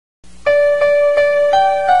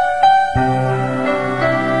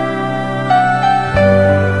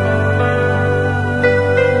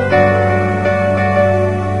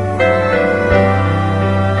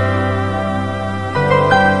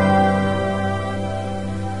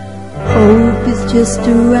just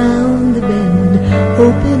around the bend.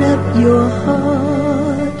 Open up your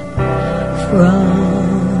heart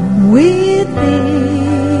from within.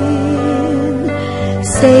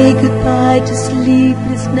 Say goodbye to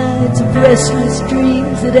sleepless nights of restless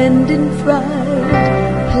dreams that end in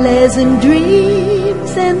fright. Pleasant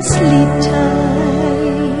dreams and sleep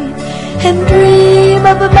tight, and dream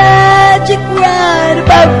of a magic ride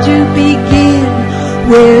about to begin,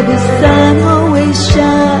 where the sun always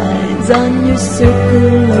shines on your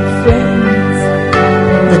circle of friends.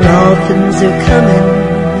 The dolphins are coming,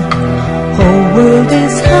 whole world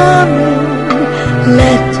is humming.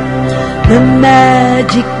 Let the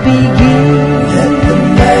magic begin. Let the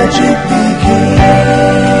magic begin,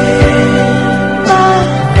 my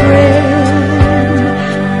friend,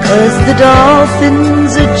 'cause the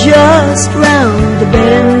dolphins are just round the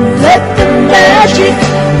bend. Let the magic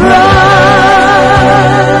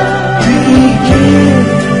begin,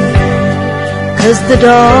 'cause the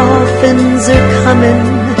dolphins are coming,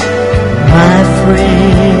 my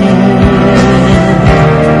friend.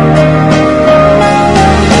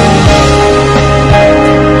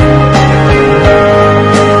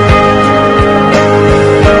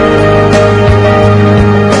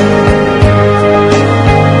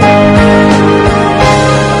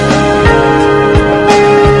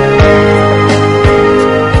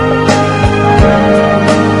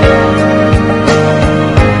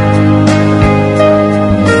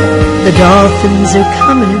 The dolphins are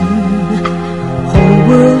coming, whole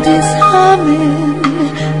world is humming.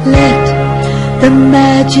 Let the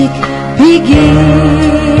magic begin.